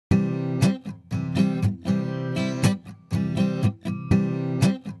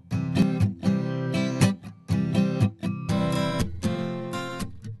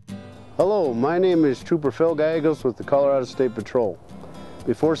Hello, my name is Trooper Phil Gallegos with the Colorado State Patrol.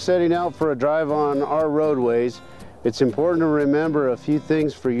 Before setting out for a drive on our roadways, it's important to remember a few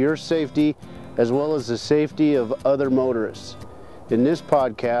things for your safety as well as the safety of other motorists. In this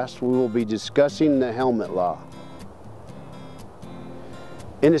podcast, we will be discussing the helmet law.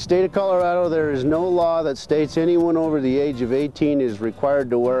 In the state of Colorado, there is no law that states anyone over the age of 18 is required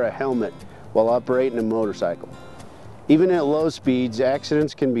to wear a helmet while operating a motorcycle. Even at low speeds,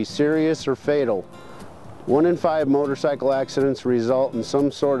 accidents can be serious or fatal. 1 in 5 motorcycle accidents result in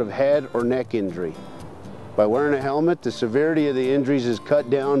some sort of head or neck injury. By wearing a helmet, the severity of the injuries is cut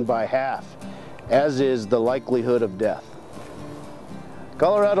down by half, as is the likelihood of death.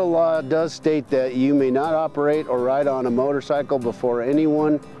 Colorado law does state that you may not operate or ride on a motorcycle before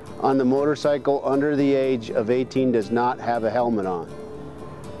anyone on the motorcycle under the age of 18 does not have a helmet on.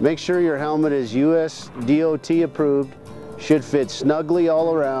 Make sure your helmet is US DOT approved, should fit snugly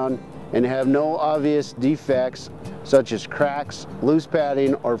all around, and have no obvious defects such as cracks, loose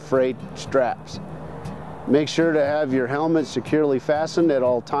padding, or frayed straps. Make sure to have your helmet securely fastened at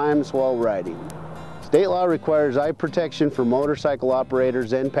all times while riding. State law requires eye protection for motorcycle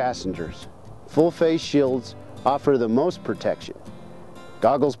operators and passengers. Full face shields offer the most protection.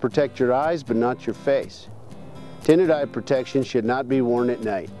 Goggles protect your eyes but not your face. Tinted eye protection should not be worn at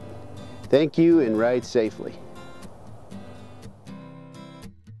night. Thank you and ride safely.